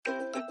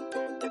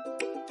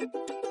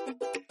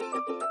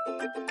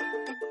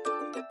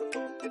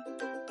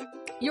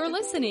You're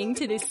listening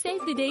to the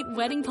Save the Date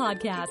Wedding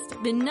Podcast,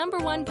 the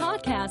 #1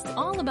 podcast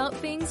all about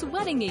things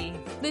wedding-y.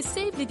 The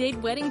Save the Date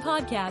Wedding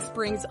Podcast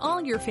brings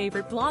all your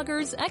favorite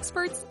bloggers,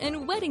 experts,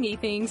 and wedding-y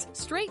things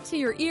straight to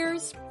your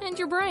ears and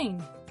your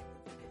brain.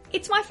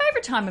 It's my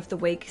favourite time of the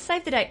week,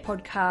 Save the Date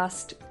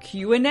Podcast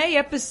Q&A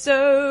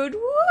episode.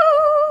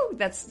 Woo!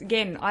 That's,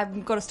 again,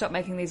 I've got to stop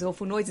making these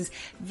awful noises.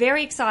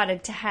 Very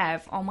excited to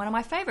have on one of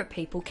my favourite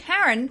people,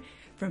 Karen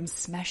from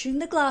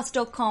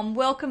smashingtheglass.com.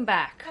 Welcome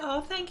back.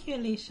 Oh, thank you,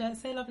 Alicia.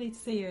 It's so lovely to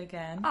see you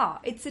again. Oh,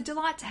 it's a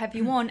delight to have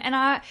you on.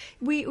 And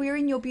we're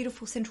in your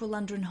beautiful central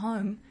London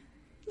home.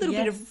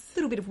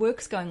 Little bit of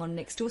work's going on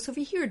next door. So if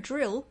you hear a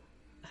drill,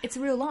 it's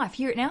real life.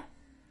 Hear it now?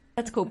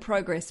 That's called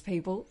progress,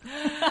 people.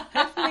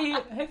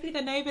 Hopefully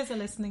the neighbours are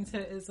listening to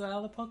it as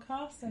well, the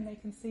podcast, and they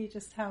can see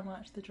just how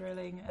much the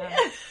drilling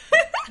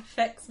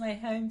affects my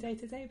home day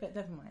to day, but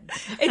never mind.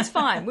 It's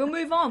fine. We'll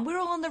move on. We're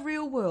all in the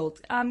real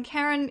world.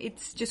 Karen,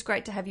 it's just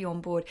great to have you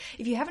on board.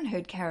 If you haven't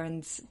heard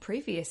Karen's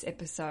previous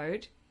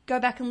episode, go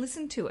back and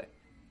listen to it,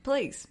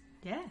 please.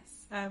 Yes.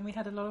 We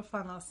had a lot of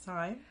fun last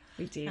time.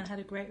 We did. And had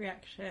a great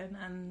reaction,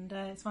 and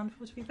it's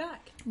wonderful to be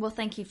back. Well,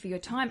 thank you for your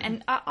time.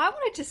 And I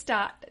wanted to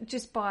start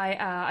just by,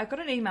 I got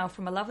an email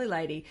from a lovely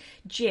lady,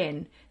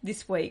 Jen,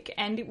 this week,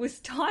 and it was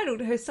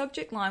titled, her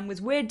subject line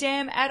was, "We're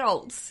damn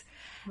adults."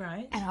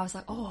 Right. And I was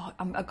like,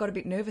 I got a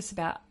bit nervous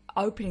about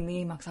opening the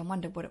email because I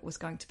wondered what it was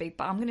going to be.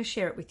 But I'm going to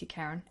share it with you,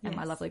 Karen, and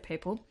my lovely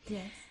people.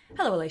 Yes.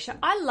 Hello, Alicia.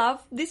 I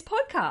love this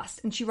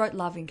podcast. And she wrote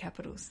love in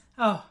capitals.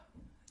 Oh,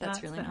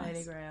 that's really the nice.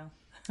 Holy Grail.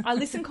 I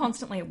listen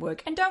constantly at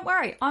work. And don't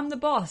worry, I'm the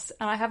boss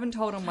and I haven't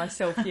told on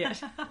myself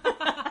yet.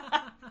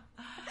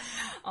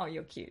 Oh,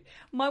 you're cute.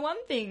 My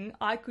one thing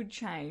I would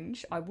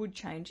change,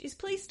 is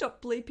please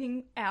stop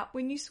bleeping out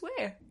when you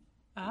swear.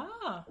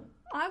 Ah.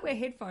 I wear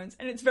headphones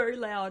and it's very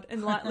loud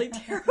and lightly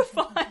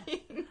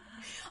terrifying.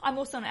 I'm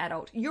also an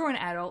adult. You're an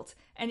adult,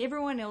 and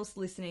everyone else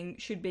listening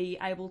should be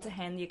able to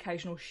hand the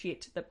occasional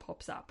shit that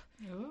pops up.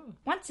 Ooh.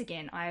 Once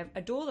again, I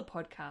adore the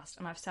podcast,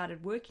 and I've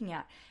started working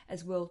out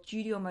as well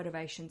due to your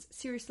motivations.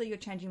 Seriously, you're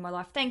changing my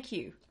life. Thank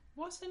you.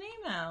 What's an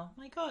email?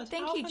 My God.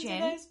 Thank how you, often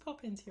Jen. do those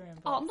pop into your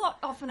inbox? Oh, not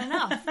often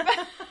enough.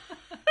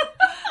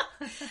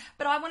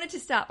 But I wanted to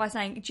start by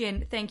saying,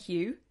 Jen, thank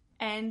you,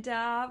 and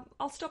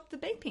I'll stop the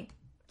beeping.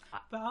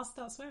 But I'll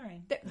start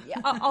swearing.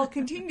 I'll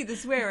continue the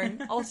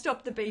swearing. I'll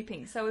stop the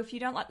beeping. So if you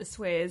don't like the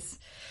swears,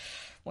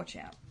 watch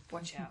out.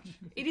 Watch out.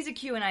 It is a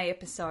Q&A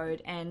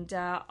episode, and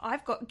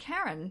I've got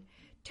Karen.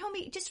 Tell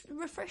me, just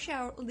refresh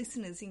our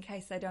listeners in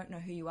case they don't know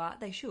who you are.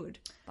 They should,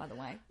 by the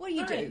way. What do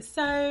you do?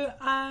 So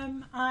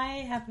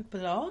I have a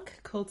blog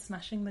called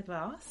Smashing the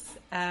Glass.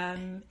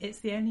 It's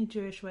the only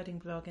Jewish wedding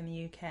blog in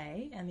the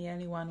UK and the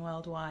only one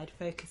worldwide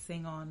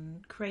focusing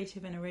on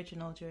creative and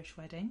original Jewish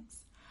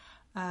weddings.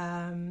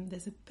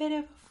 There's a bit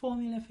of a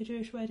formula for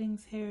Jewish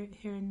weddings here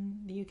in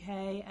the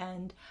UK,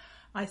 and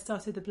I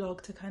started the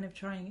blog to kind of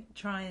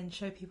try and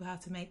show people how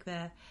to make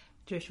their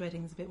Jewish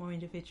weddings a bit more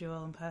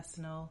individual and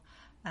personal.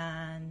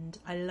 And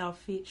I love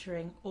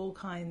featuring all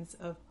kinds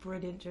of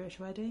brilliant Jewish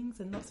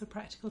weddings and lots of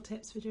practical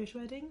tips for Jewish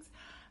weddings.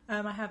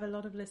 I have a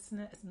lot of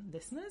listeners.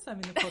 I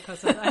mean, the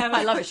podcast.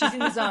 I love it. She's in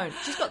the zone.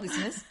 She's got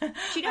listeners.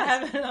 She does. I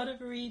have a lot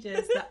of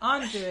readers that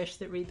aren't Jewish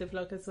that read the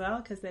blog as well,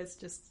 because there's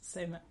just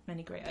so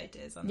many great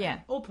ideas on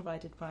there, all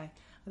provided by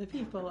other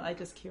people. I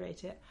just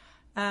curate it.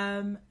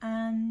 And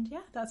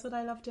yeah, that's what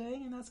I love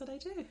doing, and that's what I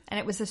do. And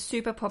it was a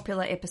super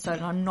popular episode,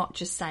 and I'm not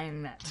just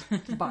saying that,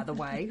 by the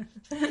way.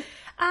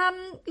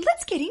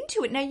 Let's get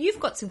into it. Now, you've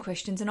got some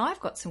questions, and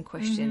I've got some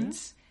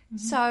questions. Mm-hmm.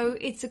 So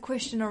it's a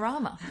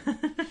question-orama.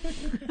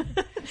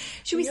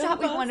 Should we start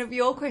with one of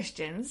your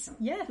questions?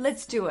 Yes.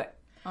 Let's do it.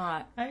 All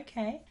right.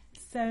 Okay.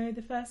 So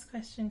the first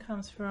question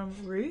comes from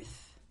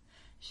Ruth.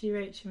 She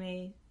wrote to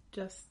me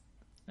just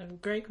a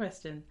great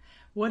question.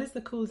 What is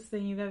the coolest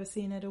thing you've ever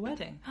seen at a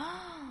wedding?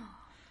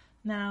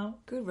 Now,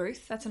 good,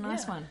 Ruth. That's a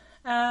nice one.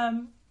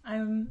 I'm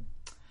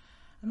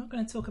not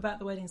going to talk about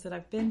the weddings that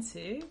I've been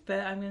to,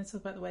 but I'm going to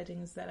talk about the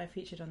weddings that I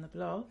featured on the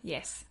blog.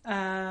 Yes.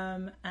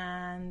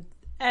 And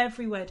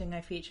every wedding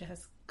I feature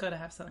has got to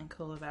have something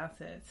cool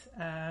about it.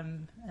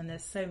 And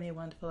there's so many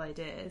wonderful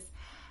ideas.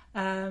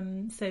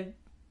 So,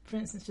 for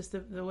instance, just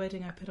the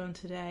wedding I put on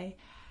today.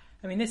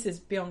 I mean, this is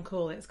beyond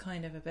cool. It's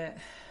kind of a bit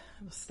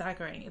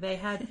staggering. They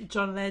had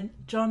John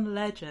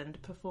Legend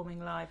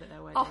performing live at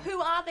their wedding. Oh, who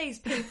are these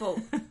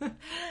people?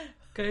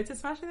 Go to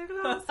Smashing the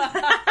Glass.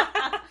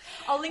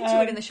 I'll link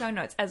to it in the show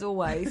notes, as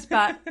always.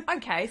 But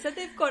okay, so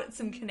they've got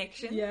some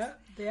connections. Yeah.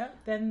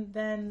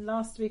 Then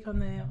last week on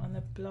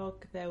the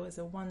blog there was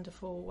a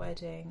wonderful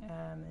wedding,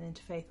 an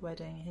interfaith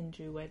wedding, a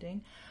Hindu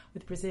wedding,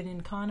 with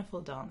Brazilian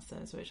carnival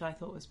dancers, which I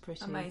thought was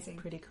amazing,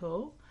 pretty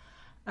cool.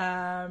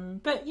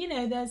 But you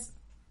know, there's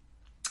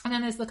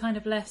the kind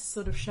of less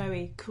sort of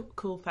showy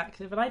cool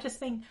factor. But I just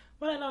think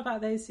what I love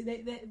about those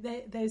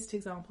two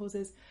examples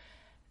is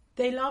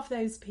they love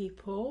those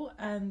people,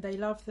 and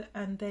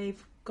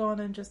they've gone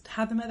and just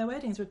had them at their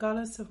weddings,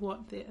 regardless of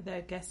what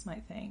their guests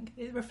might think.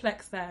 It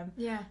reflects them,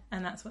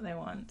 and that's what they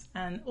want.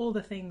 And all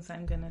the things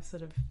I'm going to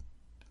sort of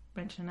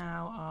mention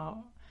now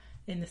are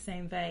in the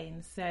same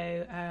vein.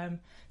 So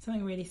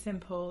something really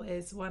simple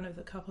is one of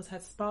the couples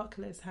had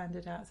sparklers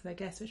handed out to their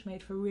guests, which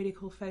made for really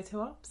cool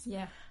photo ops.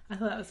 Yeah. I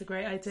thought that was a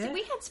great idea. So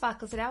we had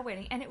sparklers at our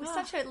wedding, and it was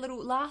such a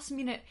little last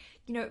minute,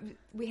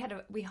 we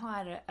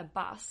hired a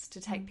bus to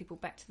take people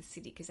back to the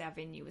city because our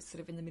venue was sort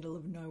of in the middle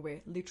of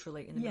nowhere,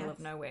 literally in the middle of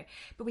nowhere.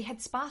 But we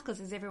had sparklers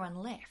as everyone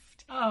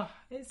left. Oh,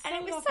 it's so and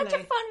it was lovely.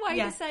 such a fun way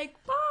to say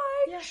bye.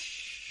 Yeah.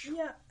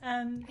 Yeah,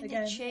 and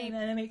again, and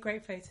then they make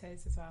great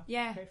photos as well.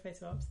 Yeah. Great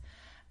photo ops.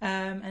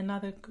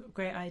 Another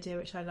great idea,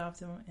 which I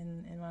loved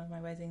in one of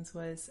my weddings,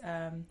 was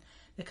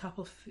the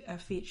couple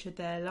featured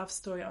their love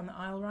story on the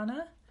aisle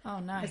runner. Oh,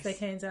 nice. As they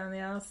came down the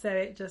aisle. So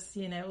it just,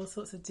 all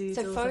sorts of doodles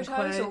and photos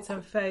quotes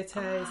and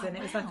photos. And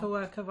it was like a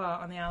work of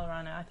art on the aisle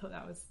runner. I thought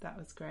that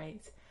was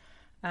great.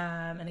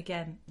 And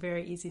again,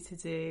 very easy to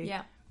do.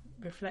 Yeah.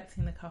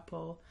 Reflecting the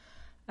couple.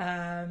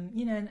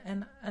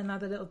 And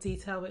another little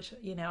detail which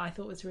I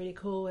thought was really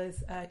cool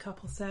was a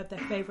couple served their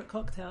favourite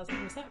cocktails at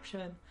the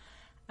reception.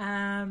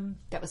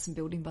 That was some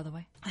building, by the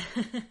way.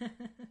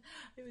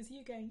 It was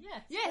you going,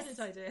 yes, what did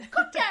I do?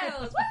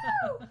 Cocktails,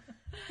 woo!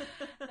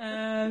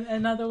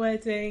 Another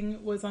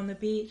wedding was on the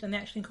beach, and they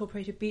actually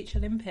incorporated Beach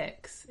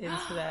Olympics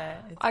into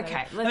their.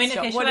 Okay, let's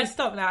stop. Should I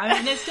stop now? I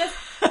mean, there's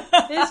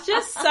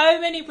just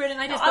so many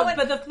brilliant ideas.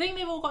 But the thing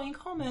they've all got in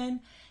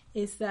common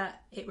is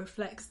that it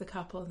reflects the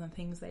couples and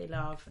things they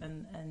love,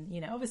 and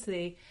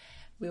obviously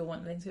we all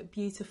want things to look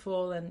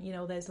beautiful and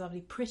those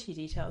lovely pretty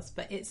details,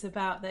 but it's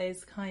about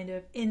those kind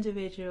of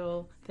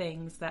individual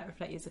things that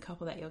reflect you as a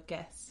couple, that your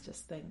guests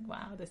just think,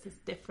 wow, this is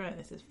different,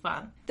 this is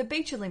fun. The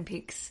Beach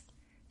Olympics,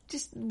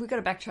 we've got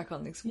to backtrack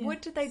on this.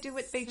 What did they do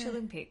at Beach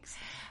Olympics?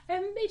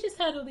 They just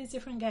had all these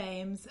different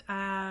games,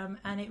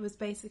 and it was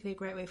basically a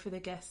great way for the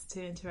guests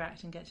to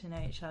interact and get to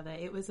know each other.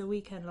 It was a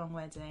weekend-long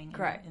wedding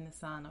in the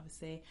sun,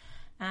 obviously.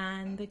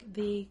 And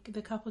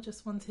the couple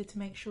just wanted to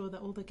make sure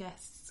that all the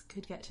guests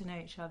could get to know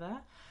each other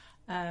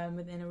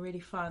within a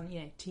really fun,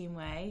 team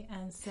way.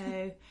 And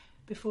so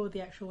before the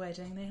actual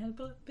wedding, they had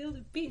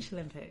built Beach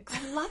Olympics.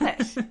 I love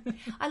it.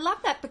 I love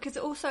that because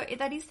also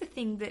that is the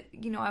thing that,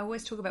 I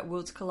always talk about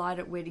worlds collide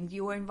at weddings.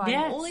 You're inviting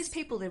all these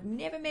people that have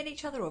never met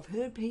each other or have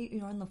heard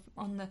people,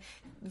 on the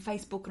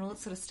Facebook and all that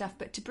sort of stuff.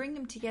 But to bring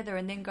them together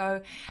and then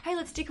go, hey,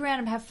 let's stick around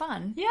and have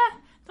fun. Yeah.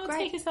 Don't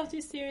take yourself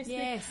too seriously.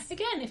 Yes.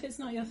 Again, if it's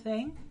not your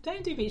thing,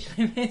 don't do Beach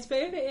Olympics. But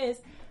if it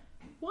is,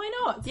 why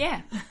not?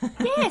 Yeah.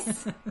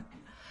 Yes.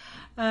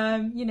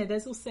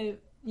 There's also,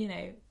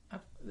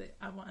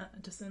 I want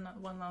just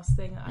one last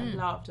thing that I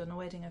loved on a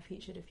wedding I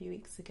featured a few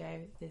weeks ago.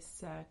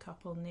 This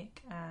couple,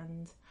 Nick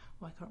and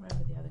I can't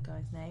remember the other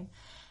guy's name.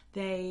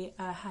 They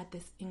had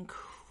this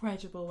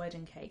incredible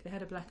wedding cake. They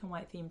had a black and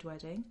white themed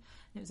wedding.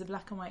 And it was a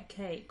black and white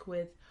cake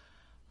with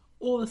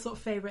all the sort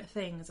of favourite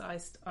things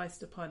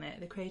iced upon it.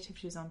 The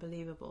creativity was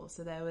unbelievable.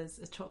 So there was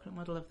a chocolate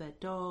model of their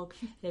dog.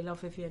 They love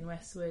Vivienne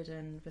Westwood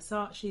and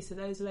Versace, so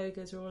those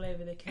logos were all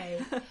over the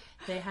cake.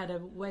 They had a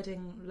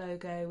wedding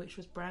logo which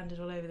was branded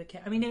all over the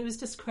cake. I mean, it was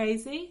just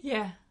crazy.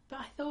 Yeah. But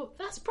I thought,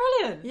 that's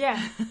brilliant. Yeah.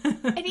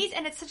 It is,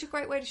 and it's such a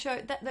great way to show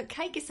that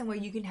cake is somewhere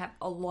you can have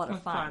a lot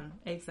of fun.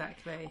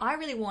 Exactly. I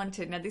really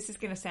wanted, now this is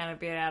going to sound a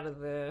bit out of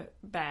the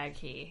bag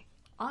here,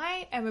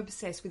 I am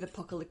obsessed with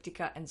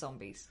Apocalyptica and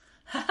zombies.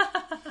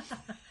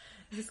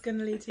 Is this going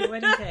to lead to your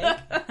wedding cake?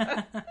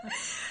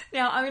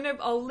 Now,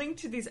 I'll link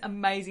to this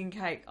amazing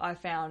cake I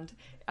found.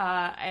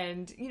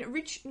 And,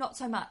 Rich, not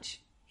so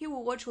much. He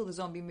will watch all the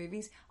zombie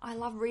movies. I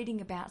love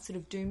reading about sort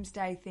of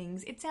doomsday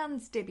things. It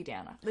sounds Debbie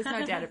Downer. There's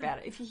no doubt about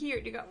it. If you hear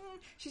it, you go,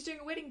 she's doing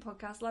a wedding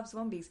podcast, loves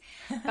zombies.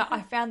 But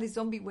I found this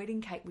zombie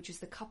wedding cake, which is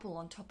the couple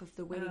on top of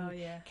the wedding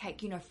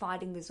cake,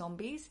 fighting the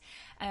zombies.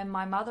 And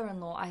my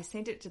mother-in-law, I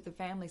sent it to the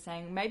family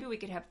saying, maybe we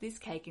could have this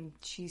cake. And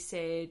she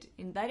said,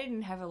 and they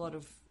didn't have a lot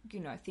of,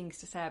 things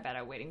to say about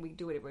our wedding. We could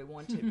do whatever we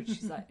wanted, but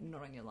she's like,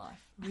 not on your life.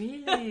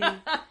 Really?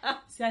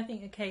 See, I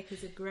think a cake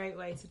is a great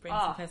way to bring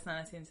some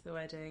personality into the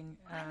wedding.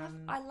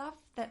 I love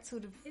that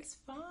sort of it's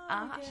fun,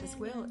 art as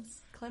well.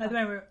 It's clever.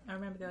 By the way, I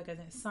remember the other guy's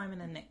name.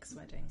 Simon and Nick's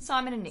wedding.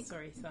 Simon and Nick.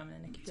 Sorry, Simon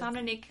and Nick. Simon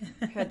and Nick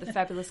heard the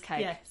fabulous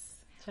cake. Yes.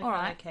 Check all out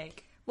right. the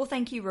cake. Well,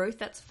 thank you, Ruth.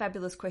 That's a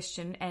fabulous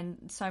question and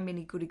so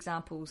many good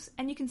examples.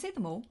 And you can see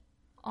them all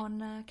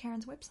on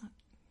Karen's website.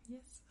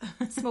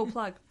 Yes. Small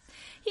plug.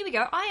 Here we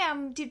go.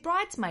 I did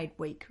Bridesmaid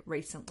Week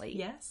recently.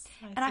 Yes.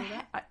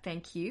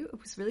 Thank you. It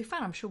was really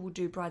fun. I'm sure we'll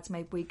do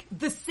Bridesmaid Week,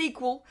 the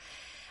sequel.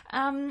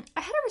 I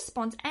had a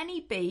response.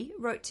 Annie B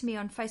wrote to me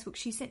on Facebook.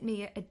 She sent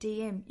me a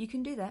DM. You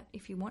can do that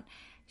if you want.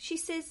 She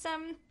says,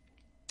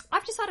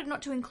 I've decided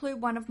not to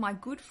include one of my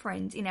good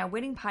friends in our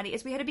wedding party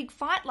as we had a big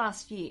fight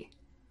last year.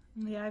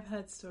 Yeah, I've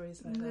heard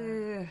stories like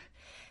that.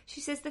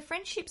 She says the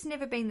friendship's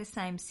never been the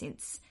same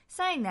since.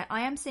 Saying that,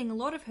 I am seeing a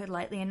lot of her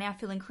lately and now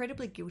feel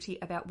incredibly guilty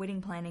about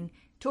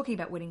talking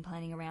about wedding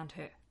planning around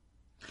her.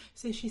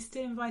 So she's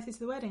still invited to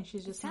the wedding,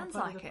 she's just not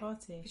part of the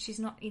party. She's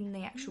not in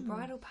the actual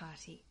bridal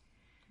party.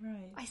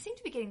 Right. I seem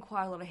to be getting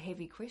quite a lot of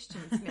heavy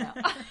questions now.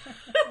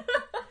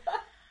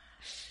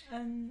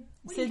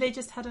 So they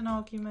just had an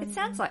argument. It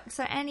sounds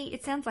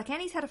like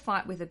Annie's had a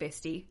fight with a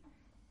bestie.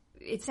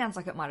 It sounds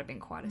like it might have been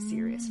quite a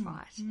serious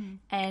fight.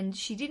 And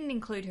she didn't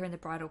include her in the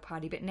bridal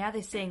party, but now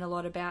they're seeing a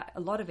lot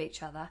of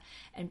each other,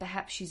 and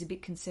perhaps she's a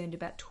bit concerned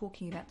about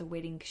talking about the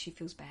wedding because she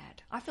feels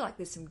bad. I feel like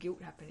there's some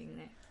guilt happening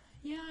there.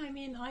 Yeah, I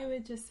mean, I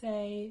would just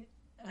say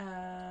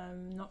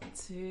not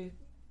to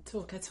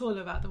talk at all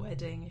about the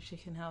wedding if she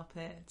can help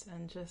it,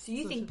 and just. So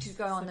you think to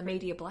go on the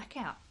media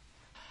blackout?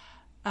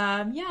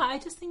 Yeah, I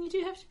just think you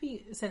do have to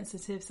be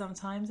sensitive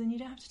sometimes, and you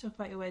don't have to talk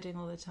about your wedding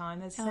all the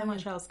time. There's so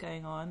much else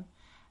going on.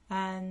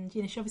 And,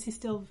 she obviously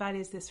still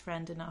values this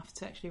friend enough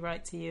to actually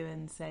write to you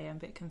and say, I'm a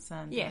bit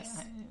concerned.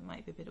 Yes. It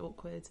might be a bit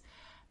awkward.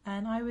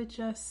 And I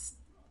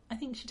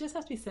think she just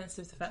has to be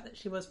sensitive to the fact that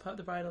she was part of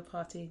the bridal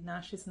party.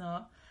 Now she's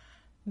not.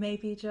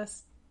 Maybe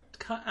just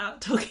cut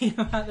out talking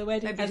about the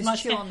wedding. Maybe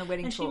just chill on the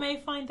wedding talk. talk. And she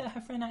may find that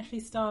her friend actually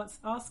starts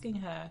asking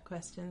her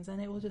questions,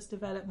 and it will just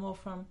develop more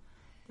from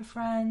the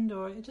friend,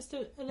 or just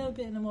a little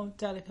bit in a more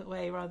delicate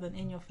way rather than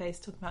in your face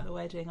talking about the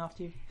wedding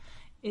after you've...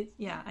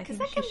 Because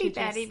that can be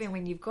bad even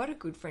when you've got a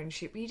good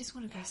friendship. You just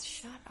want to go,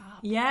 shut up.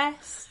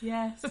 Yes.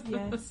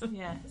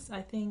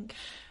 I think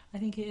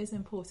it is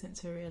important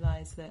to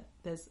realise that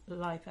there's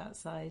life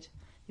outside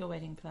your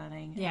wedding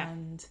planning. Yeah.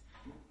 And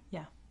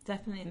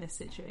definitely in this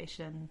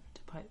situation,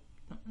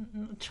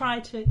 to try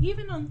to,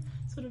 even on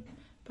sort of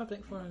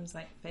public forums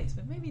like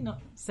Facebook, maybe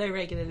not so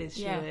regularly as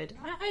she would.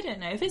 I don't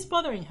know. If it's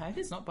bothering her, if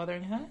it's not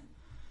bothering her,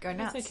 go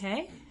nuts. It's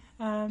okay.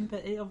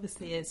 But it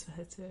obviously is for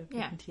her to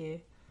bring to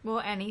you. Well,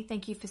 Annie,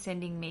 thank you for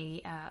sending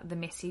me the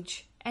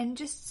message. And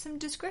just some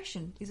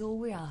discretion is all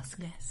we ask.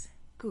 Yes.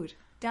 Good.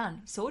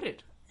 Done.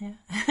 Sorted. Yeah.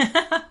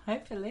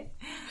 Hopefully.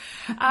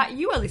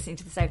 You are listening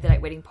to the Save the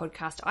Date Wedding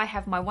podcast. I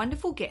have my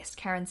wonderful guest,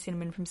 Karen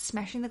Cinnamon from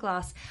Smashing the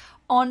Glass,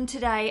 on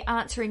today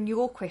answering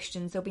your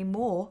questions. There'll be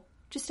more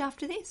just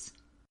after this.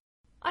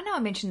 I know I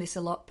mentioned this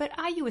a lot, but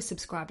are you a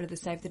subscriber to the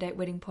Save the Date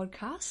Wedding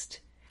podcast?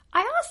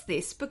 I ask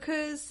this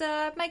because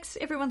it makes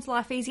everyone's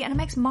life easier, and it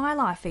makes my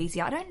life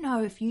easier. I don't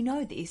know if you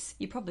know this.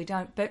 You probably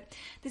don't, but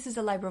this is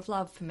a labour of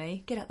love for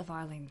me. Get out the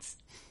violins.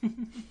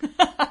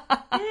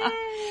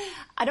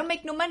 I don't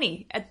make no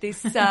money at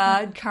this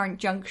current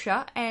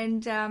juncture.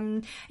 And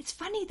it's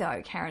funny,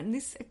 though, Karen,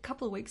 a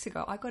couple of weeks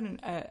ago, I got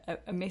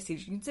a message,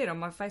 you can see it on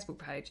my Facebook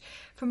page,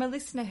 from a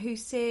listener who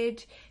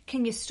said,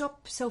 can you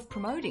stop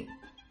self-promoting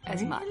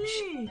as much?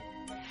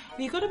 Well,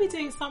 you've got to be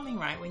doing something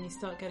right when you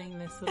start getting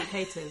this sort of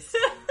haters.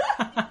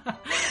 And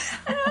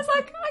I was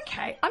like,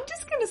 okay, I'm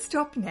just going to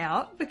stop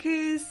now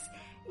because,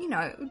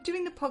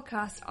 doing the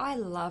podcast, I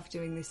love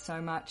doing this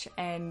so much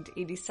and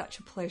it is such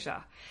a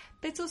pleasure.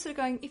 But it's also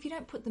going, if you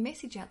don't put the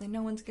message out there,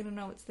 no one's going to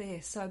know it's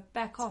there. So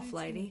back off,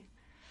 lady.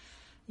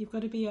 You've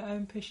got to be your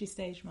own pushy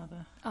stage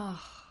mother.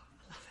 Oh,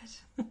 I love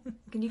it.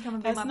 Can you come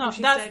and be my pushy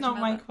stage mother? That's not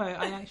mother? my quote.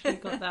 I actually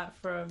got that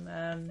from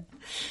I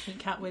think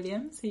Cat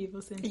Williams, who you've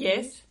also interviewed.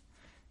 Yes.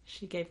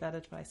 She gave that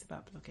advice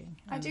about blogging.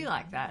 I do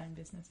like that. Own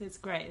business. It's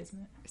great, isn't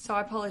it? So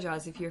I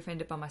apologise if you're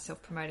offended by my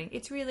self-promoting.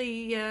 It's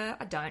really, I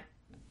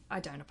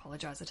don't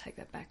apologise. I take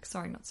that back.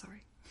 Sorry, not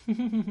sorry.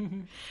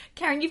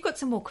 Karen, you've got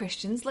some more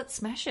questions. Let's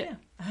smash it.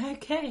 Yeah.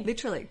 Okay.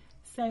 Literally.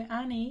 So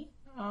Annie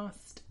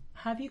asked,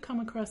 have you come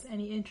across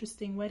any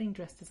interesting wedding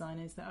dress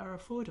designers that are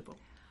affordable?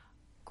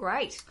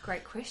 Great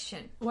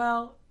question.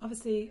 Well,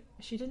 obviously,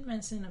 she didn't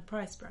mention a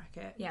price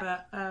bracket,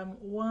 but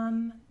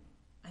one...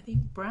 I think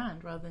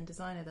brand rather than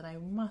designer that I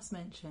must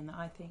mention that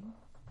I think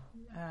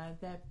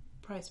their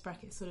price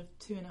bracket is sort of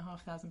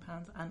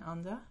 £2,500 and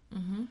under.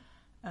 Mm-hmm.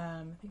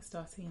 I think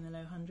starting in the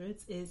low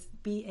hundreds is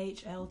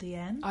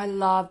BHLDN. I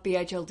love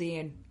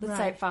BHLDN. Let's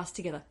say it fast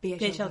together.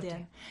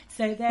 BHLDN.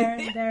 So they're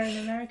an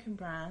American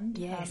brand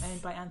yes.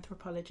 Owned by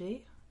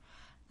Anthropology.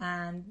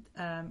 And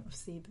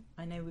obviously,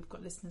 I know we've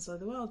got listeners all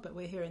over the world, but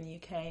we're here in the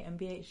UK, and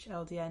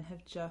BHLDN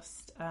have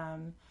just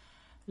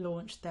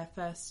launched their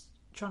first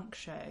trunk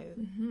show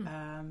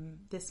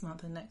this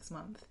month and next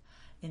month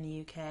in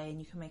the UK, and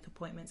you can make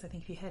appointments. I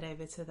think if you head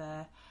over to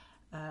their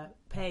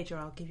page, or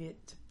I'll give you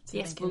it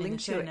yes, we'll link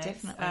to it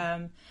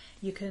definitely.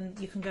 You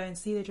can go and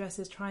see the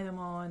dresses, try them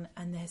on,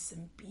 and there's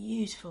some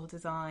beautiful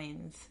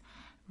designs.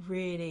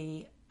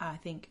 Really, I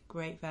think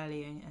great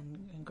value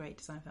and great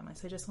design for them.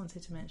 So I just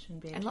wanted to mention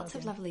BHLDN. And lots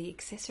of lovely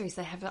accessories.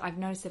 They have. I've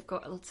noticed they've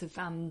got lots of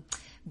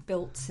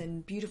belts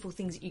and beautiful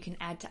things that you can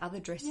add to other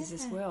dresses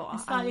as well. And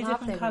slightly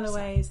different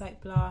colourways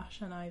like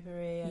blush and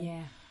ivory.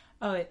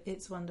 And,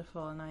 it's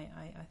wonderful, and I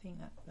think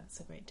that's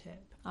a great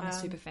tip. I'm a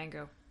super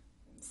fangirl.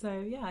 So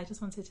I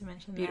just wanted to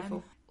mention beautiful.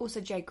 Them.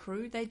 Also, J.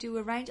 Crew, they do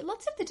a range.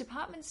 Lots of the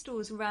department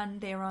stores run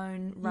their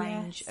own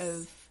range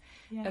of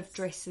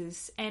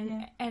dresses,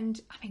 and I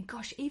mean,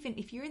 gosh, even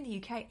if you're in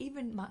the UK,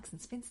 even Marks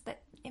and Spencer,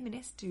 that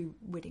M&S do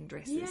wedding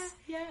dresses.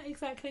 Yeah,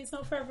 exactly. It's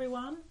not for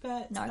everyone,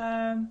 but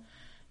no.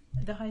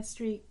 The High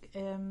Street,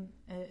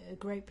 a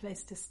great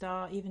place to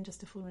start, even just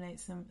to formulate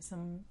some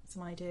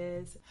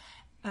ideas.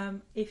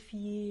 If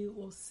you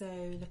also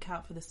look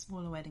out for the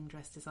smaller wedding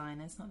dress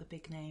designers, not the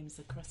big names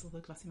across all the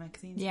glossy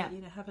magazines, Yeah.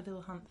 but have a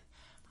little hunt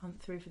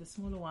through for the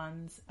smaller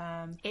ones.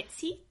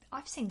 Etsy,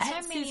 I've seen so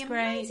Etsy's many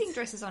great. amazing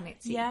dresses on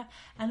Etsy. Yeah,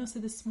 and also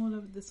the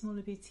smaller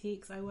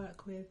boutiques. I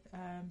work with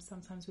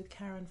sometimes with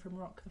Karen from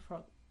Rock the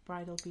Frock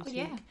Bridal Boutique,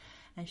 yeah.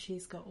 and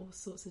she's got all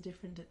sorts of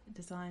different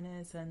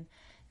designers and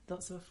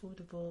lots of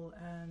affordable,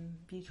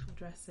 beautiful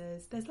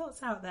dresses. There's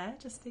lots out there.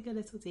 Just dig a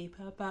little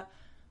deeper. But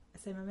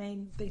so my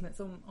main thing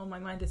that's on my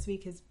mind this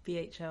week is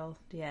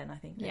BHLDN. I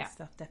think that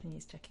stuff definitely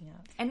needs checking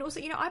out. And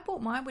also, I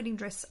bought my wedding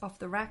dress off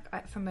the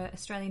rack from an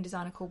Australian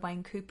designer called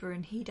Wayne Cooper,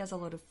 and he does a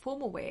lot of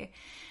formal wear.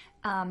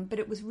 But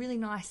it was really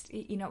nice.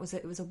 It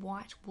was a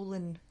white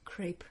woolen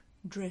crepe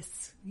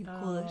dress, you'd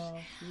call it.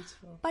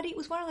 Beautiful. But it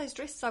was one of those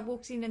dresses I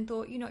walked in and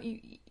thought,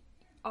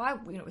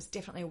 it was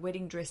definitely a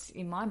wedding dress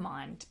in my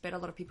mind, but a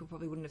lot of people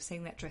probably wouldn't have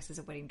seen that dress as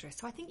a wedding dress.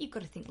 So I think you've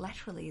got to think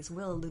laterally as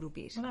well a little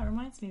bit. Well, that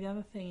reminds me, the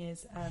other thing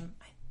is,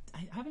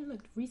 I haven't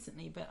looked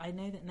recently, but I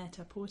know that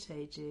Net-a-Porter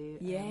do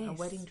a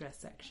wedding dress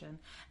section,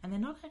 and they're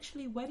not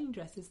actually wedding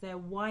dresses, they're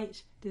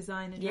white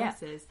designer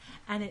dresses,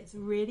 and it's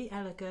really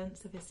elegant,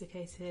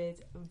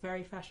 sophisticated,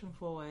 very fashion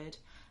forward,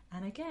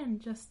 and again,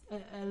 just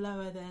a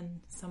lower than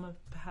some of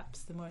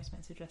perhaps the more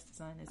expensive dress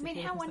designers. I mean,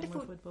 how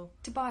wonderful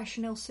to buy a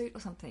Chanel suit or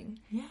something.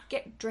 Yeah.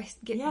 Get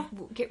dressed, get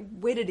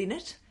wedded in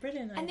it.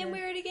 Brilliant. And then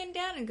wear it again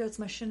down and go, it's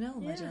my Chanel,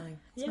 my darling.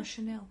 It's my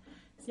Chanel.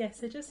 Yeah,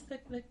 so just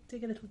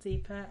dig a little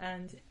deeper,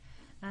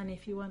 and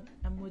if you want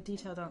a more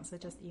detailed answer,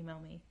 just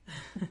email me.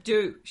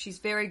 Do. She's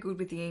very good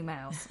with the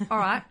emails. All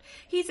right.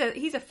 Here's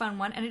a fun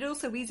one, and it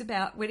also is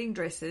about wedding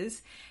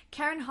dresses.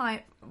 Karen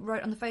Hyatt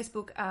wrote on the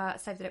Facebook,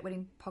 Save the Date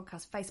Wedding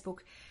Podcast Facebook,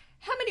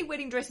 how many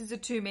wedding dresses are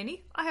too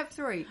many? I have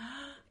 3.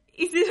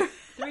 Is it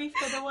 3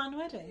 for the one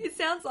wedding? It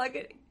sounds like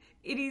it.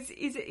 It is.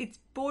 It's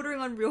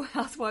bordering on Real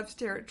Housewives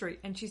territory,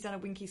 and she's done a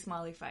winky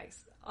smiley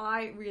face.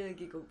 I really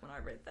giggled when I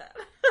read that.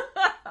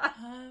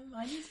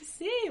 I need to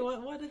see what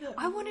are the.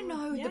 I want to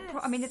know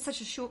it's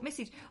such a short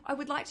message. I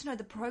would like to know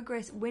the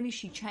progress. When is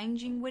she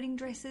changing wedding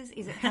dresses?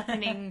 Is it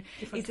happening?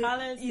 Different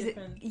colours,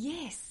 different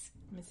yes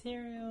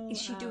material. Is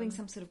she doing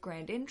some sort of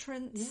grand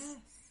entrance? Yes.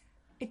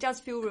 It does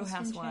feel Real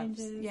Costume Housewives.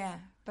 changes. Yeah,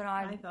 but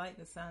I like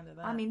the sound of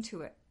that. I'm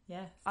into it.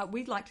 Yes.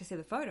 We'd like to see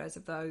the photos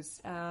of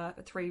those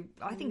 3.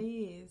 I think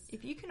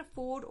if you can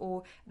afford,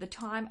 or the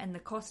time and the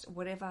cost, or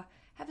whatever,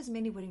 have as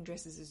many wedding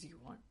dresses as you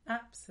want.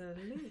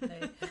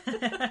 Absolutely.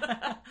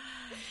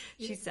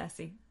 She's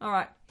sassy. All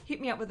right, hit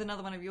me up with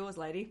another one of yours,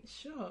 lady.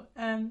 Sure.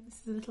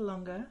 This is a little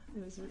longer.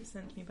 It was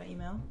sent to me by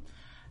email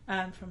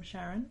from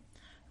Sharon.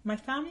 My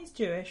family's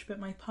Jewish, but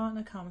my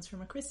partner comes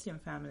from a Christian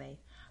family.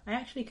 I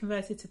actually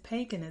converted to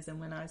paganism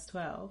when I was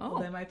 12,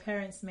 although my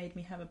parents made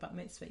me have a bat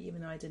mitzvah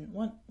even though I didn't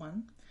want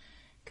one,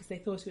 because they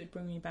thought it would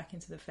bring me back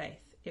into the faith.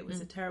 It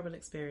was a terrible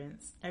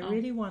experience. I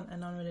really want a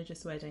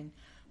non-religious wedding.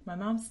 My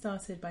mum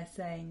started by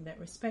saying that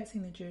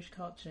respecting the Jewish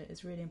culture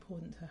is really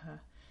important to her.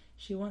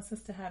 She wants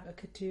us to have a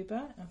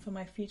ketubah and for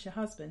my future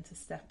husband to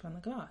step on the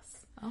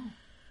glass.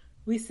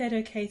 We said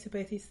okay to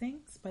both these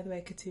things. By the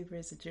way, ketubah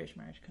is a Jewish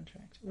marriage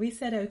contract. We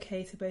said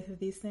okay to both of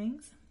these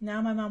things.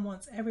 Now my mum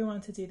wants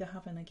everyone to do the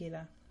Hava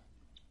Nagila,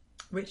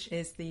 which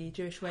is the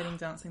Jewish wedding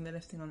dancing, the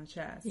lifting on the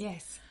chairs.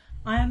 Yes.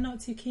 I am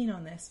not too keen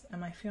on this, and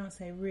my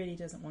fiancé really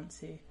doesn't want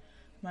to.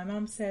 My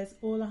mum says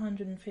all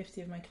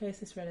 150 of my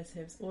closest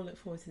relatives all look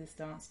forward to this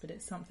dance, but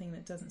it's something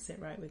that doesn't sit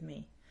right with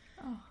me.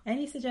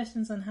 Any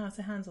suggestions on how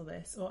to handle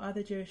this, or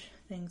other Jewish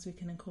things we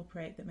can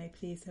incorporate that may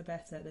please her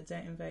better, that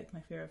don't invoke my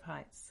fear of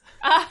heights?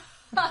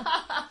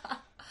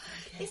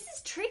 This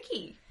is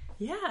tricky.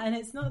 Yeah, and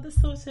it's not the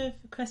sort of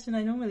question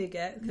I normally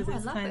get, because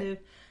it's kind of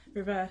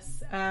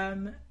reverse.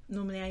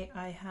 Normally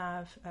I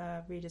have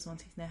readers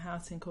wanting to know how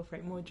to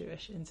incorporate more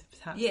Jewish into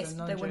perhaps yes,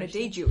 non-Jewish. They want to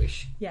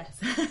de-Jewish. Yes.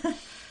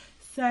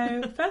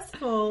 So first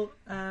of all,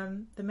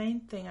 the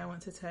main thing I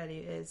want to tell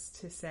you is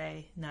to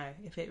say no.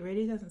 If it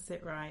really doesn't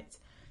sit right,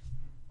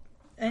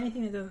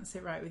 anything that doesn't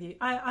sit right with you,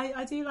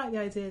 I do like the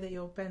idea that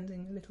you're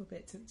bending a little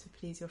bit to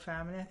please your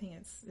family. I think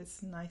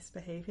it's nice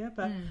behaviour,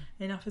 but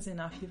enough is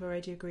enough. You've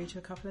already agreed to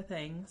a couple of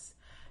things.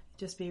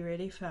 Just be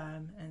really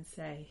firm and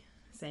say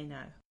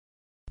no.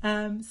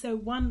 So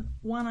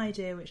one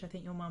idea which I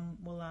think your mum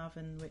will love,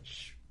 and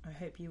which I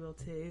hope you will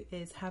too,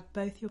 is have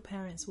both your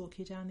parents walk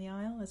you down the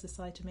aisle as a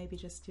side to maybe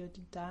just your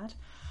dad.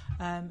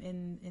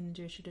 In the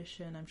Jewish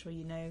tradition, I'm sure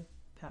you know,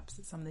 perhaps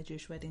at some of the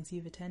Jewish weddings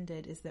you've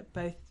attended, is that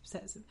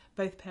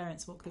both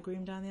parents walk the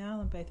groom down the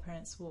aisle and both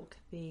parents walk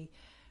the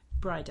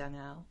bride down the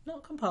aisle.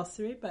 Not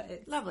compulsory, but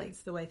it's lovely.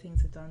 It's the way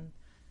things are done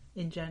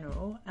in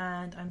general,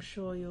 and I'm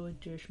sure your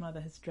Jewish mother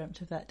has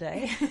dreamt of that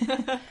day,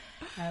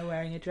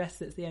 wearing a dress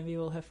that's the envy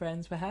of all her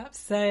friends, perhaps.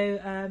 So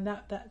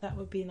that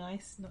would be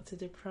nice, not to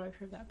deprive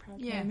her of that proud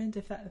moment,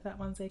 if that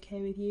one's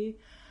okay with you.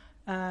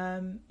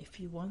 If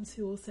you want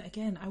to, also,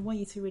 again, I want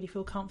you to really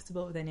feel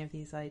comfortable with any of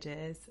these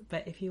ideas,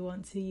 but if you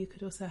want to, you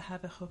could also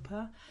have a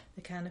chuppah,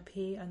 the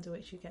canopy under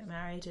which you get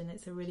married, and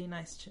it's a really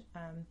nice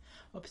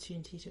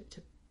opportunity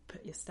to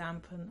put your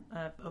stamp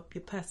on, of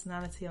your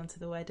personality onto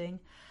the wedding.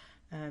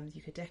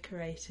 You could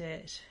decorate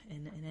it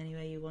in any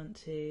way you want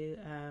to.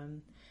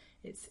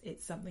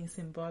 It's something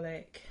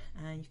symbolic,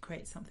 and you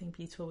create something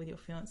beautiful with your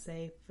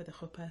fiancé for the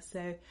chuppah.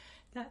 So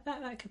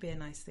that could be a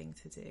nice thing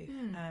to do.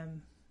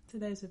 So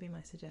those would be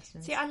my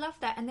suggestions. See, I love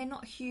that, and they're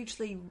not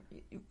hugely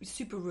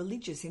super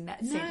religious in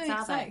that sense, are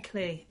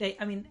exactly.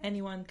 I mean,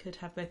 anyone could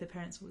have both the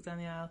parents walk down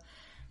the aisle.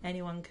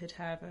 Anyone could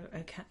have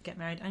get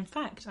married. In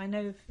fact, I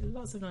know of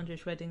lots of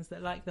non-Jewish weddings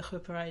that like the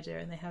chuppah idea,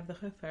 and they have the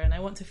chuppah, and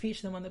I want to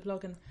feature them on the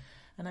blog, and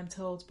I'm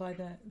told by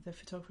the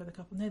photographer of the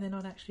couple, no, they're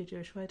not actually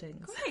Jewish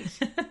weddings. Great.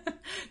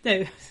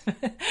 No.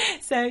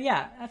 So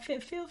yeah,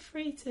 feel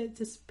free to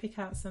just pick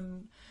out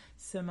some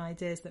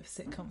ideas that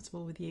sit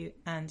comfortable with you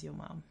and your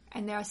mum.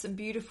 And there are some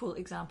beautiful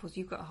examples.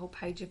 You've got a whole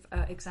page of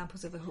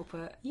examples of the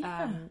chuppah.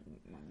 Yeah.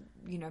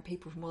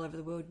 People from all over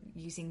the world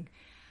using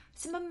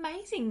some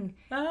amazing,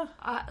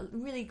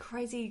 really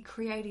crazy,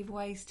 creative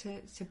ways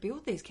to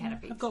build these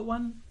canopies. I've got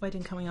one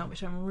wedding coming up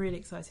which I'm really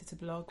excited to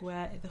blog,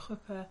 where the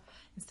chuppah,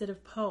 instead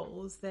of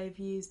poles, they've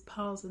used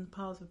piles and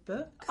piles of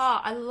books.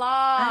 Oh, I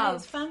love! And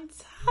it's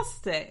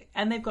fantastic.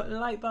 And they've got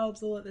light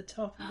bulbs all at the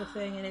top of the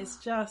thing, and it's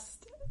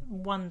just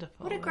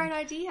wonderful. What a great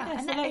idea. Yeah, and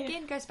so that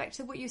again goes back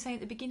to what you were saying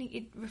at the beginning.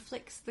 It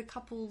reflects the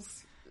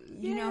couple's,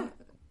 let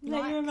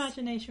your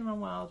imagination run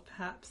wild,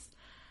 perhaps.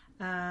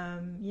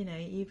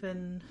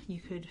 Even you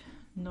could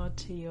nod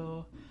to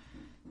your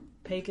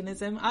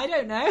paganism. I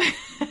don't know.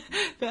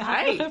 But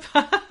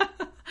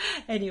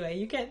anyway,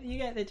 you get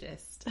the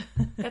gist.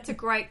 That's a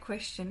great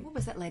question. What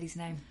was that lady's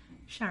name?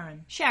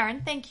 Sharon.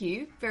 Sharon, thank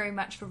you very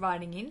much for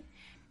writing in.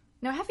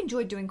 Now, I have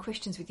enjoyed doing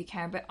questions with you,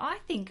 Karen, but I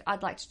think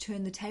I'd like to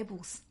turn the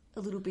tables a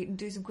little bit and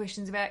do some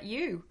questions about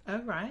you. Oh,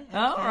 right. Okay.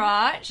 All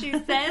right. She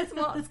says,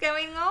 what's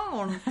going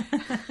on?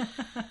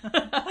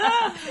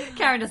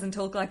 Karen doesn't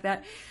talk like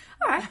that.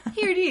 All right,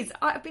 here it is.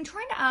 I've been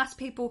trying to ask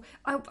people,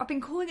 I've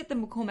been calling it the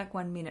McCormack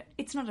 1 minute.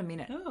 It's not a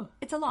minute. Oh.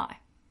 It's a lie.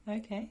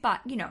 Okay.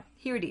 But,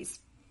 here it is.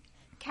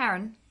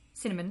 Karen,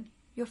 Cinnamon,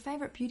 your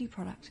favourite beauty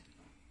product?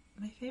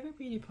 My favourite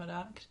beauty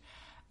product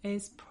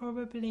is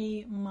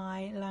probably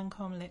my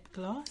Lancome lip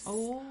gloss.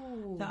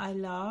 Oh. That I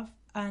love.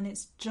 And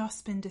it's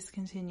just been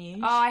discontinued.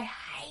 Oh, I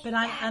hate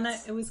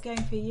that. It was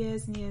going for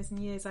years and years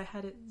and years. I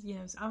had it,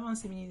 I've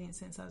honestly been using it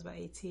since I was about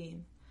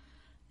 18.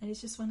 And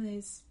it's just one of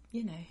those,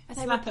 Are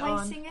they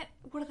replacing it?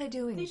 What are they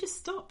doing? They just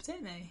stopped,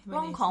 didn't they?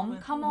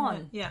 Lancome, come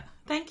on. Yeah,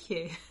 thank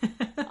you.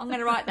 I'm going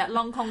to write that.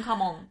 Lancome,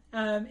 come on.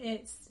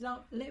 It's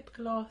lip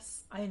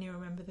gloss. I only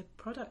remember the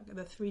product.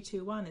 The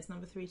 321 is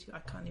number 32. I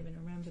can't even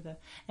remember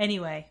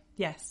Anyway,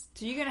 yes.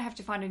 So you're going to have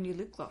to find a new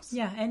lip gloss.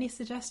 Yeah, any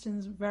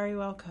suggestions, very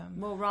welcome.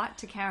 Well, write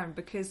to Karen,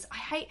 because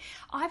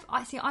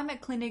I'm a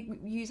Clinique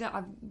user.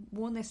 I've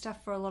worn their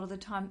stuff for a lot of the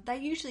time. They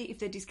usually, if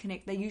they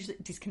discontinue,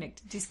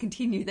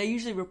 they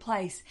usually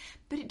replace.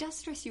 But it does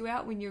stress you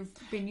out when you've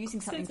been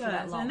using something for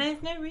that long. And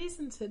there's no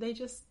reason to. They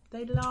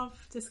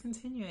love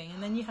discontinuing,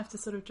 and then you have to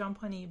sort of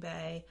jump on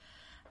eBay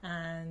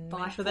and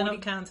make sure they're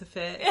not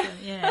counterfeit.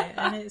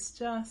 And it's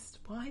just,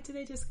 why do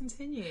they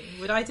discontinue?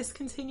 Would I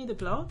discontinue the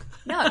blog?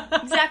 No,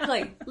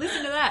 exactly.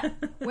 Listen to that.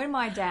 When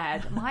my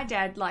dad,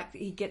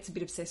 he gets a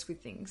bit obsessed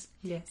with things.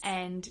 Yes.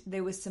 And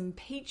there was some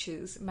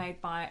peaches made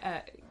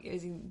by,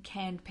 as in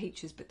canned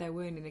peaches, but they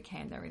weren't in a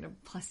can, they were in a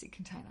plastic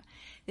container,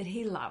 that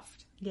he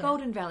loved. Yeah.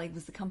 Golden Valley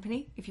was the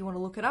company. If you want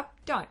to look it up,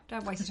 don't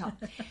waste your time.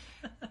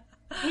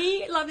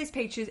 He loved these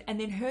peaches, and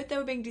then heard they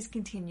were being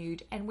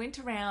discontinued, and went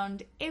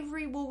around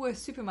every Woolworths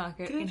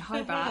supermarket in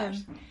Hobart.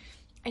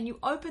 And you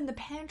open the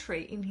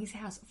pantry in his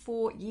house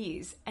for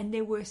years, and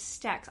there were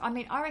stacks. I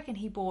mean, I reckon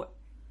he bought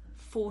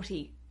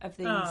 40 of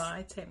these. Oh,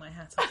 I take my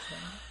hat off to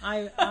him.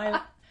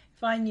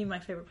 If I knew my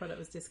favourite product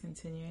was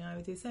discontinuing, I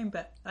would do the same,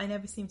 but I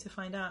never seem to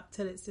find out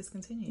till it's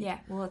discontinued. Yeah,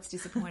 well, it's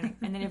disappointing.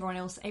 And then everyone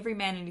else, every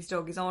man and his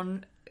dog is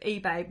on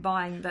eBay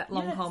buying that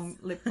Lancome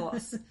lip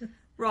gloss.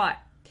 Right.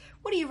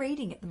 What are you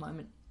reading at the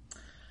moment?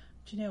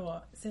 Do you know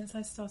what? Since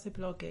I started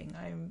blogging,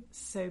 I'm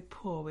so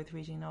poor with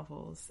reading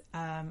novels.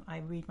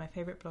 I read my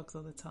favourite blogs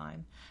all the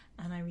time,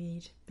 and I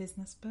read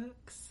business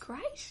books.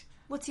 Great.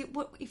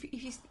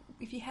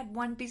 If you had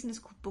one business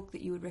book that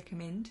you would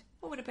recommend,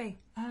 what would it be?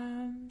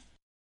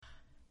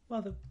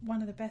 Well,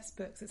 one of the best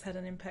books that's had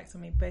an impact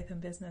on me, both in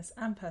business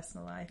and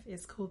personal life,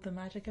 is called The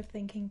Magic of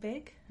Thinking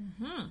Big.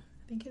 Mm-hmm.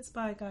 I think it's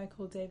by a guy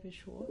called David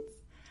Schwartz.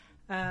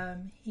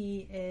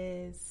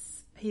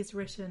 He's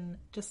written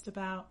just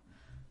about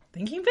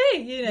thinking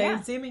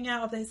big, zooming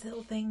out of those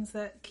little things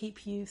that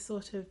keep you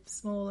sort of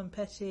small and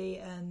petty,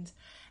 and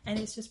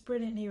it's just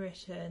brilliantly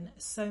written.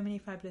 So many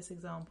fabulous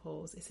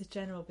examples. It's a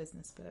general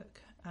business book.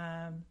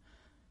 I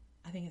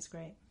think it's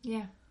great.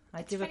 Yeah.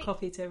 I'd give a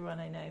copy to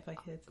everyone I know if I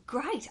could.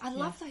 Great. I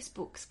love those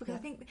books, because I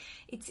think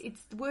it's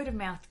word of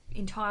mouth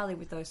entirely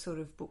with those sort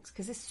of books,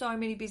 because there's so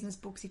many business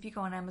books. If you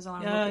go on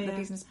Amazon and look at the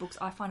business books,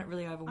 I find it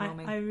really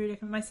overwhelming. I really,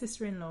 my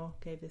sister-in-law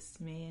gave this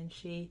to me, and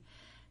she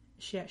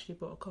actually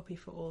bought a copy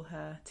for all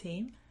her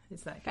team.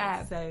 It's that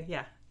good. So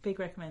yeah, big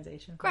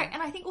recommendation. Great.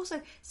 And I think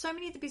also so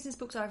many of the business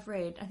books I've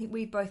read, I think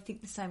we both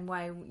think the same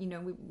way. You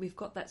know, we've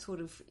got that sort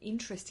of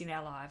interest in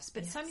our lives.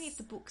 But so many of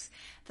the books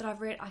that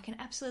I've read, I can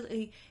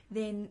absolutely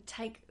then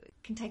take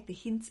the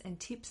hints and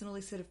tips and all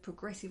these sort of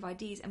progressive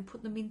ideas and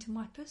put them into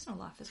my personal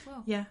life as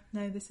well. Yeah,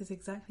 no, this is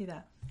exactly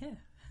that. Yeah.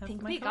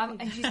 Think big.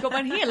 And she's got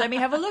one here. Let me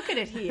have a look at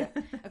it here.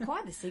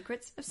 Acquire the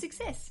secrets of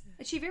success.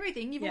 Achieve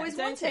everything you've always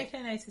wanted. Don't take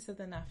no notice of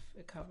the NAF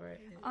cover.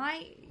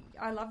 I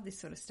love this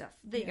sort of stuff.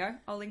 There you go.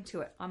 I'll link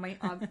to it. I mean,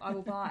 I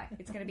will buy.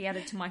 It's going to be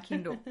added to my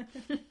Kindle.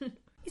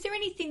 Is there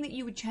anything that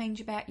you would change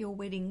about your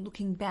wedding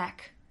looking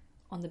back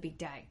on the big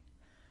day?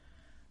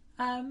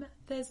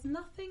 There's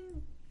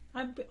nothing...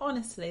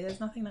 honestly,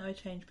 there's nothing that I would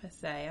change per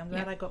se. I'm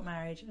glad I got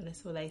married a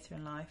little later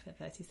in life at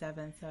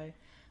 37, so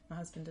my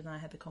husband and I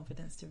had the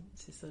confidence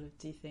to sort of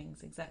do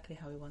things exactly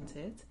how we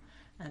wanted,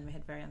 and we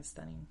had very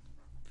understanding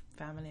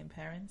family and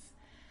parents.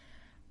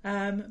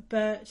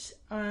 But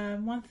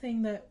one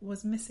thing that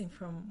was missing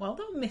from, well,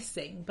 not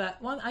missing, but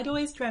I'd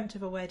always dreamt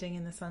of a wedding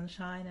in the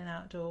sunshine and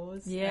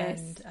outdoors. Yes.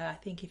 And I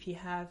think if you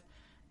have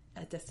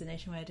a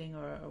destination wedding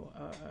or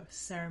a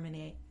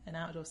ceremony, an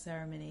outdoor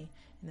ceremony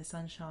in the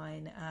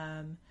sunshine,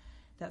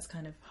 that's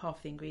kind of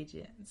half the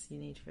ingredients you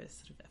need for a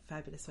sort of a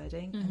fabulous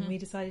wedding. And we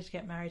decided to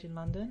get married in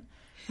London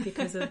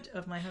because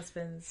of my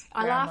husband's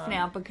grandma. I laugh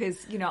now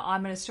because, you know,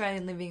 I'm an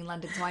Australian living in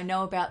London, so I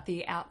know about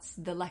the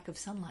lack of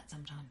sunlight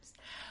sometimes.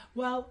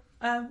 Well,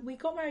 we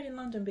got married in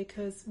London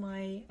because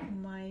we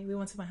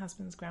wanted my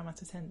husband's grandma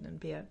to attend and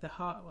be a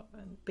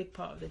big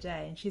part of the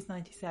day, and she's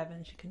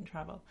 97, she couldn't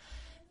travel.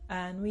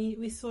 And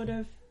we sort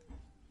of,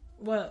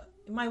 well,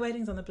 my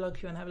wedding's on the blog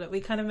if you want to have a look.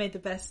 We kind of made the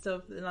best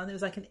of London. It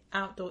was like an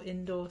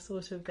outdoor-indoor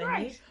sort of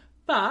venue. Great.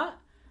 But,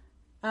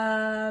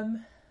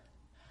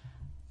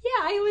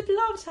 yeah, I would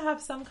love to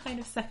have some kind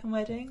of second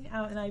wedding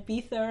out in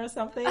Ibiza or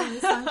something, in the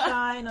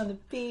sunshine, on the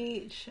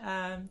beach,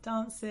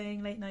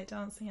 dancing, late night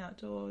dancing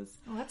outdoors.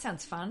 Oh, that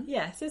sounds fun.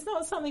 Yes, it's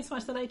not something so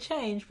much that I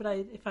changed, but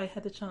if I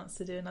had the chance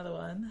to do another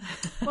one,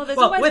 well, there's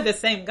always... with the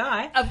same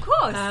guy, of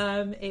course,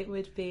 it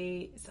would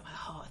be so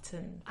hot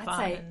and fun. I'd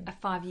say a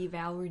 5-year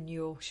vow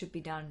renewal should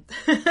be done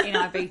in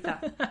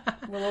Ibiza.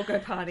 We'll all go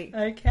party.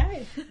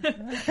 Okay.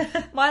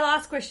 My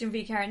last question for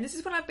you, Karen. This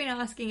is what I've been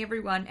asking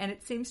everyone, and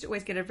it seems to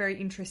always get a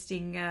very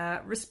interesting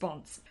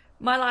response.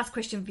 My last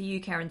question for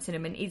you, Karen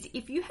Cinnamon, is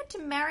if you had to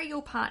marry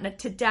your partner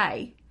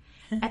today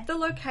at the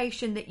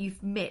location that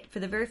you've met for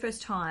the very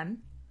first time,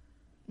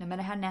 no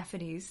matter how naff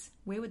it is,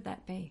 where would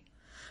that be?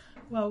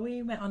 Well,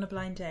 we met on a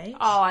blind date.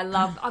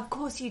 Oh, of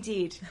course you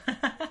did.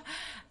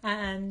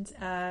 And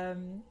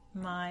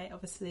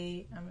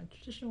obviously I'm a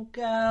traditional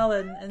girl,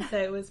 and so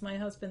it was my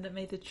husband that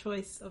made the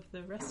choice of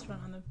the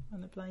restaurant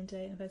on the blind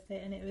date and first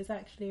date, and it was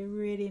actually a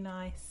really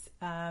nice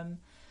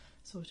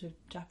sort of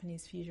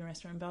Japanese fusion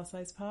restaurant in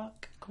Belsize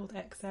Park called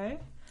EXO,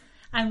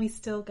 and we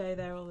still go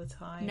there all the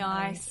time.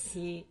 Nice.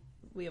 And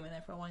we went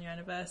there for a 1-year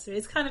anniversary.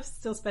 It's kind of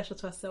still special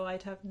to us, so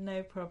I'd have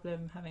no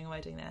problem having a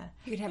wedding there.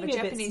 You could have maybe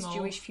a Japanese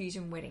Jewish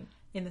fusion wedding.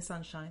 In the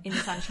sunshine. In the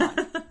sunshine.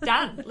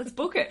 Done. Let's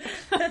book it.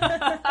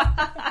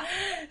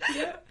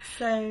 Yeah.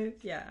 So,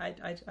 yeah,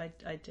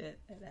 I'd do it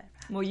there.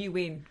 Well, you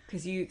win,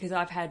 because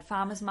I've had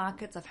farmers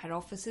markets, I've had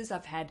offices,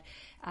 I've had...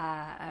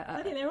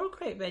 I think they're all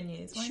great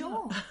venues. Why sure.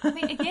 not? I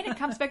mean, again, it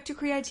comes back to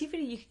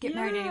creativity. You could get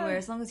married anywhere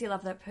as long as you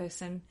love that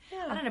person.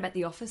 Yeah. I don't know about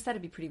the office.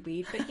 That'd be pretty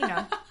weird, but, you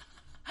know...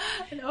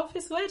 An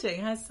office wedding?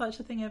 Has such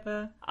a thing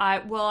ever?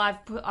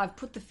 I've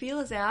put the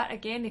feelers out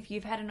again. If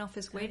you've had an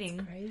office wedding,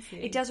 that's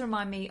crazy. It does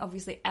remind me,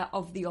 obviously,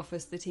 of The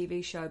Office, the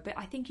TV show. But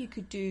I think you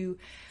could do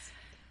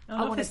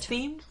office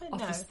themed.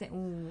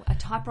 A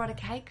typewriter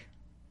cake.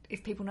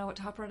 If people know what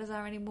typewriters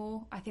are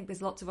anymore, I think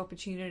there's lots of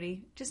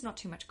opportunity. Just not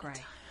too much grey.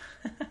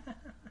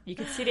 You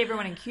could sit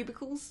everyone in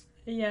cubicles.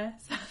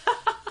 Yes.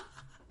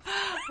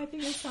 I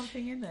think there's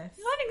something in this.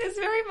 I think there's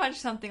very much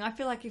something. I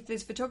feel like if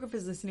there's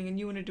photographers listening and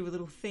you want to do a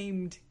little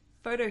themed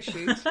photo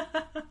shoot,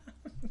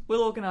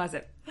 we'll organise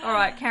it. All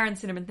right, Karen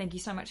Cinnamon, thank you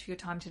so much for your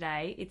time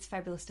today. It's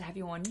fabulous to have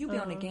you on. You'll be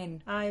on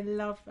again. I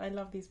love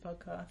these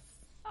podcasts.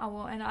 Oh,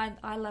 well, and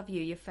I love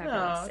you. You're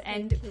fabulous. Oh,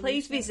 and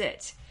please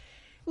visit.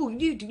 Well,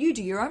 you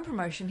do your own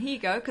promotion. Here you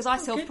go, because I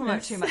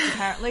self-promote too much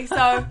apparently.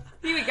 So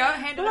here we go.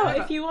 Hand it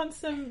over. If you want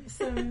some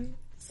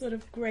sort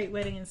of great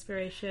wedding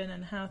inspiration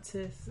and how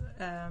to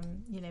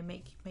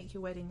make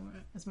your wedding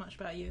as much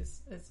about you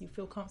as you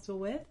feel comfortable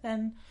with,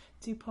 then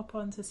do pop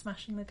on to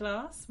Smashing the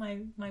Glass,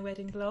 my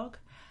wedding blog,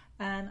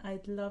 and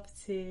I'd love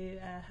to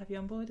have you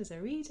on board as a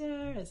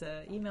reader,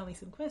 email me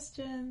some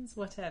questions,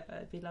 whatever.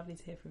 It'd be lovely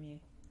to hear from you.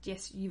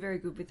 Yes, you're very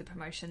good with the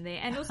promotion there.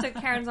 And also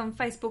Karen's on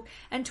Facebook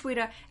and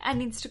Twitter and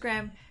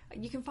Instagram.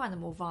 You can find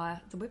them all via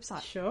the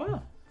website.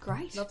 Sure.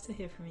 Great. Love to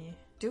hear from you.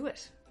 Do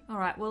it. All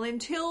right, well,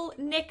 until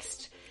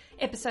next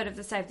episode of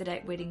the Save the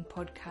Date Wedding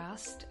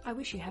podcast, I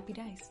wish you happy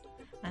days.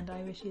 And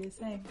I wish you the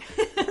same.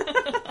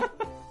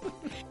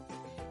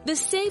 The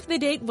Save the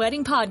Date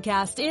Wedding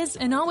podcast is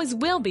and always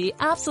will be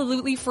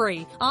absolutely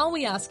free. All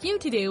we ask you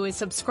to do is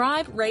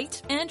subscribe,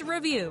 rate, and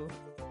review.